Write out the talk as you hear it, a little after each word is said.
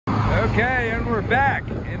Okay, and we're back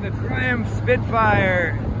in the Triumph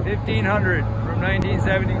Spitfire 1500 from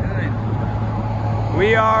 1979.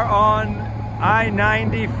 We are on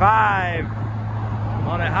I-95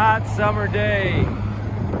 on a hot summer day,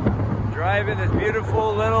 driving this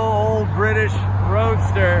beautiful little old British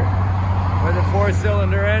roadster with a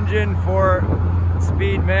 4-cylinder engine,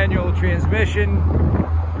 4-speed manual transmission,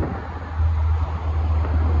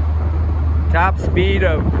 top speed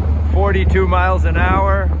of 42 miles an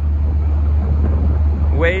hour,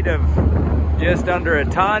 weight of just under a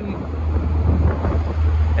ton,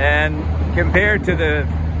 and compared to the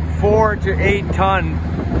 4 to 8 ton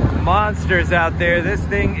monsters out there, this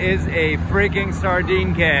thing is a freaking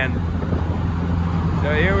sardine can.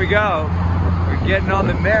 So here we go. We're getting on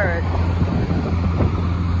the merit.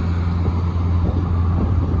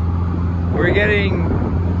 We're getting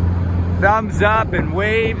thumbs up and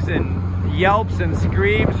waves and yelps and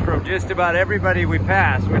screams from just about everybody we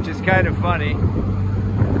pass, which is kind of funny.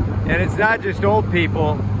 And it's not just old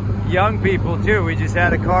people, young people too. We just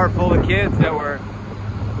had a car full of kids that were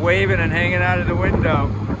waving and hanging out of the window.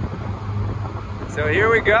 So here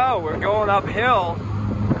we go. We're going uphill,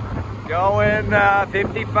 going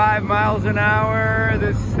 55 miles an hour.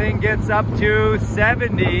 This thing gets up to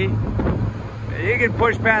 70. You can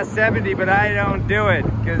push past 70, but I don't do it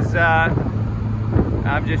because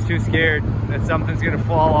I'm just too scared that something's gonna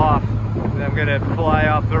fall off and I'm gonna fly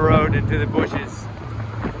off the road into the bushes.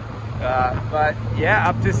 But yeah,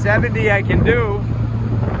 up to 70 I can do.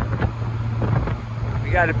 We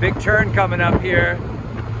got a big turn coming up here.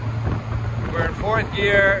 We're in 4th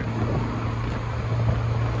gear.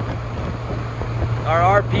 Our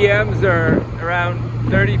RPMs are around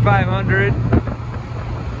 3,500.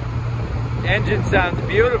 Engine sounds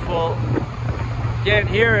beautiful. Can't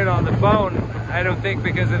hear it on the phone, I don't think,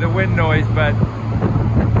 because of the wind noise, but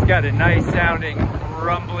it's got a nice sounding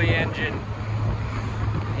rumbly engine.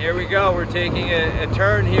 Here we go, we're taking a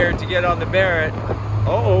turn here to get on the Barrett.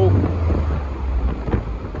 Uh-oh.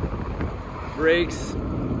 Brakes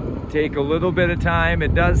take a little bit of time.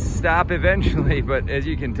 It does stop eventually, but as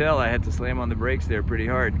you can tell, I had to slam on the brakes there pretty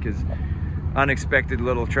hard because unexpected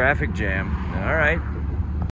little traffic jam. All right.